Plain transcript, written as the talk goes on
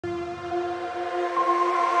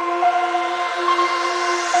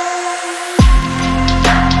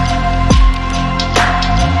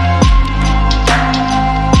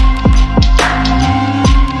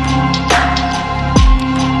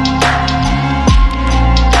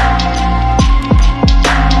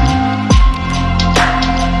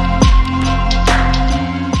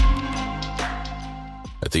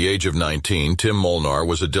of 19, Tim Molnar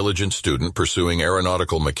was a diligent student pursuing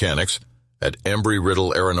aeronautical mechanics at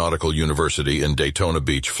Embry-Riddle Aeronautical University in Daytona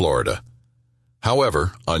Beach, Florida.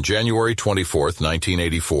 However, on January 24,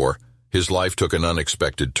 1984, his life took an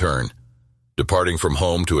unexpected turn. Departing from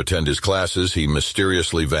home to attend his classes, he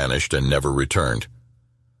mysteriously vanished and never returned.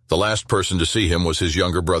 The last person to see him was his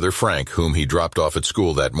younger brother Frank, whom he dropped off at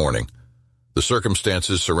school that morning. The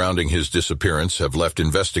circumstances surrounding his disappearance have left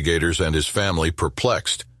investigators and his family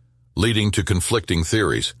perplexed, leading to conflicting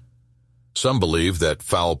theories. Some believe that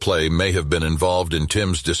foul play may have been involved in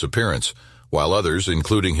Tim's disappearance, while others,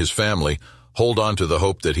 including his family, hold on to the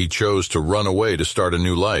hope that he chose to run away to start a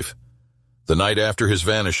new life. The night after his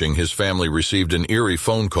vanishing, his family received an eerie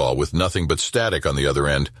phone call with nothing but static on the other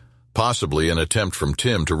end, possibly an attempt from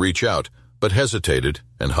Tim to reach out, but hesitated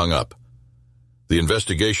and hung up. The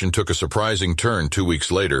investigation took a surprising turn 2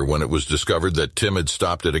 weeks later when it was discovered that Tim had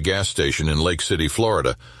stopped at a gas station in Lake City,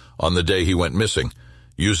 Florida, on the day he went missing,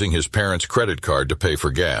 using his parents' credit card to pay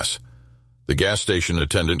for gas. The gas station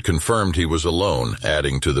attendant confirmed he was alone,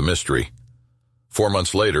 adding to the mystery. 4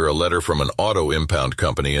 months later, a letter from an auto impound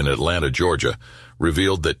company in Atlanta, Georgia,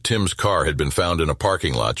 revealed that Tim's car had been found in a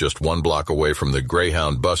parking lot just 1 block away from the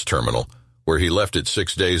Greyhound bus terminal, where he left it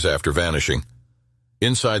 6 days after vanishing.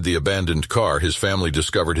 Inside the abandoned car, his family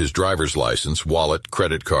discovered his driver's license, wallet,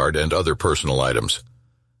 credit card, and other personal items.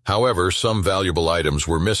 However, some valuable items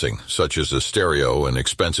were missing, such as a stereo, an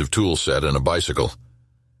expensive tool set, and a bicycle.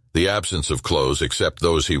 The absence of clothes, except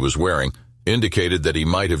those he was wearing, indicated that he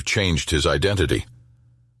might have changed his identity.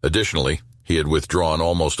 Additionally, he had withdrawn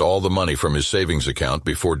almost all the money from his savings account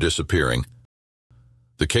before disappearing.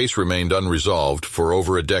 The case remained unresolved for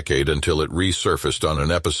over a decade until it resurfaced on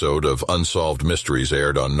an episode of Unsolved Mysteries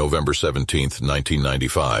aired on November 17,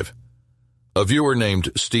 1995. A viewer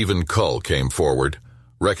named Stephen Cull came forward,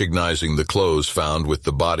 recognizing the clothes found with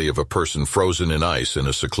the body of a person frozen in ice in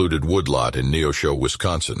a secluded woodlot in Neosho,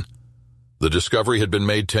 Wisconsin. The discovery had been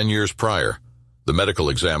made 10 years prior. The medical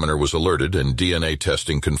examiner was alerted and DNA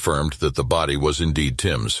testing confirmed that the body was indeed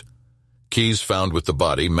Tim's. Keys found with the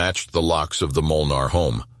body matched the locks of the Molnar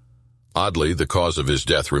home. Oddly, the cause of his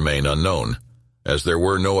death remained unknown, as there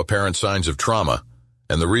were no apparent signs of trauma,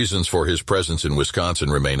 and the reasons for his presence in Wisconsin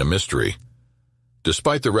remain a mystery.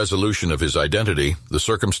 Despite the resolution of his identity, the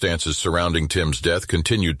circumstances surrounding Tim's death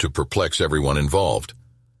continued to perplex everyone involved.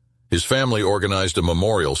 His family organized a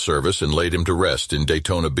memorial service and laid him to rest in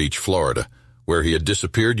Daytona Beach, Florida, where he had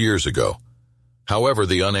disappeared years ago. However,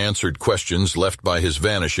 the unanswered questions left by his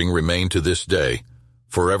vanishing remain to this day,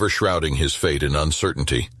 forever shrouding his fate in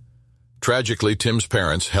uncertainty. Tragically, Tim's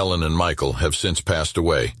parents, Helen and Michael, have since passed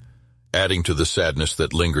away, adding to the sadness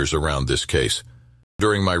that lingers around this case.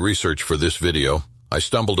 During my research for this video, I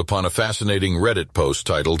stumbled upon a fascinating Reddit post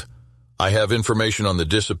titled, "I have information on the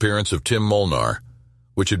disappearance of Tim Molnar,"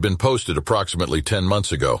 which had been posted approximately 10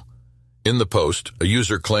 months ago. In the post, a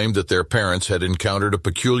user claimed that their parents had encountered a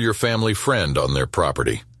peculiar family friend on their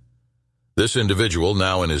property. This individual,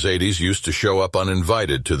 now in his 80s, used to show up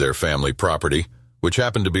uninvited to their family property, which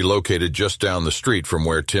happened to be located just down the street from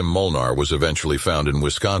where Tim Molnar was eventually found in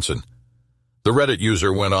Wisconsin. The Reddit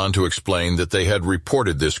user went on to explain that they had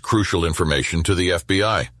reported this crucial information to the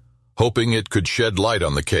FBI, hoping it could shed light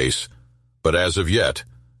on the case, but as of yet,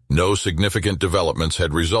 no significant developments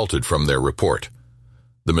had resulted from their report.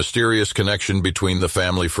 The mysterious connection between the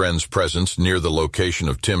family friend's presence near the location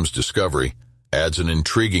of Tim's discovery adds an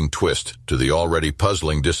intriguing twist to the already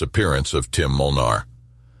puzzling disappearance of Tim Molnar.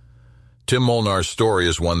 Tim Molnar's story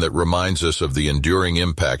is one that reminds us of the enduring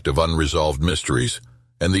impact of unresolved mysteries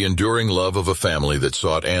and the enduring love of a family that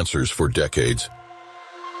sought answers for decades.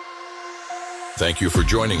 Thank you for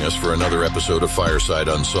joining us for another episode of Fireside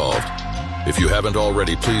Unsolved. If you haven't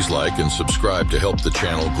already, please like and subscribe to help the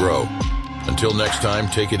channel grow. Until next time,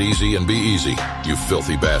 take it easy and be easy, you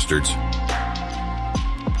filthy bastards.